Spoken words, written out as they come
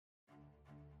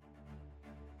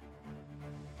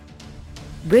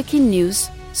Breaking news: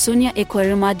 Sonia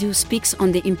Ekweremadu speaks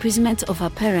on the imprisonment of her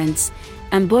parents,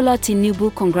 and Bola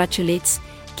Tinubu congratulates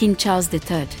King Charles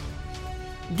III.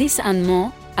 This and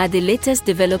more are the latest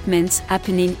developments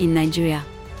happening in Nigeria.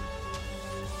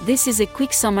 This is a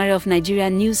quick summary of Nigeria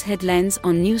news headlines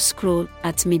on Newscroll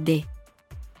at midday.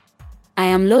 I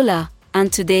am Lola,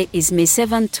 and today is May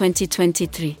 7,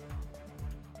 2023.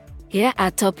 Here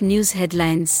are top news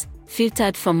headlines,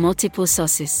 filtered from multiple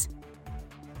sources.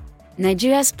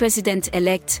 Nigeria's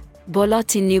president-elect, Bola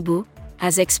Tinubu,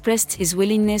 has expressed his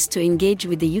willingness to engage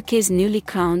with the UK's newly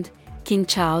crowned King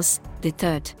Charles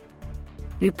III.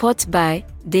 Report by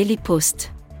Daily Post.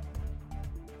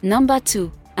 Number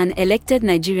 2. An elected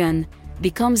Nigerian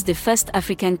becomes the first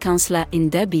African councillor in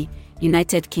Derby,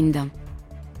 United Kingdom.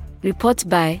 Report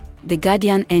by The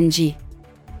Guardian NG.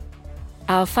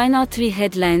 Our final three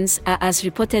headlines are as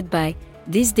reported by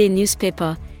Thisday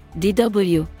Newspaper,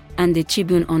 DW, and the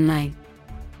Tribune Online.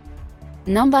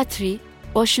 Number 3.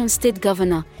 Osun State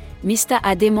Governor, Mr.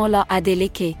 Ademola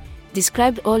Adeleke,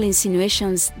 described all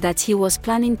insinuations that he was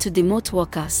planning to demote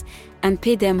workers and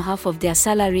pay them half of their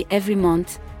salary every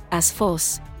month as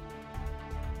false.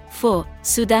 4.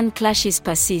 Sudan clashes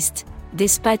persist,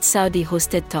 despite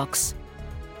Saudi-hosted talks.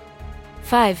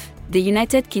 5. The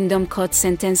United Kingdom court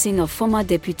sentencing of former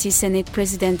Deputy Senate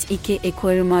President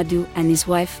Ekweremadu and his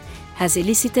wife has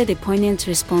elicited a poignant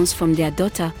response from their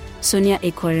daughter, Sonia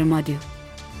Ekweremadu.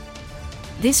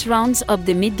 This rounds up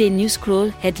the Midday Newscroll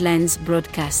headlines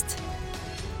broadcast.